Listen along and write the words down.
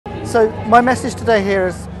So my message today here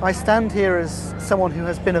is, I stand here as someone who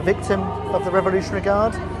has been a victim of the Revolutionary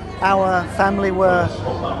Guard. Our family were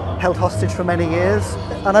held hostage for many years,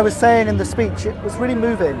 and I was saying in the speech, it was really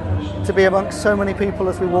moving to be amongst so many people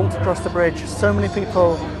as we walked across the bridge, so many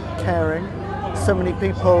people caring, so many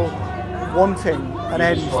people wanting an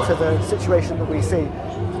end to the situation that we see.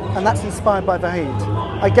 And that's inspired by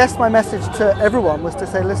Vahid. I guess my message to everyone was to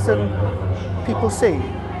say, listen, people see.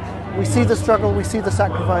 We see the struggle, we see the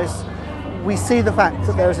sacrifice, we see the fact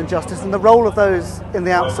that there is injustice, and the role of those in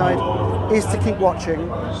the outside is to keep watching,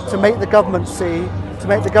 to make the government see, to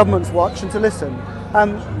make the governments watch and to listen.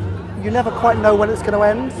 You never quite know when it's going to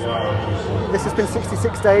end. This has been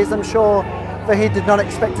 66 days. I'm sure Vahid did not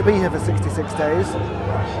expect to be here for 66 days.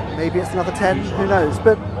 Maybe it's another 10, who knows.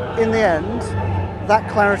 But in the end, that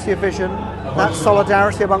clarity of vision, that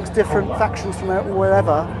solidarity amongst different factions from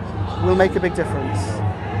wherever will make a big difference.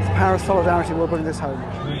 The power of solidarity will bring this home.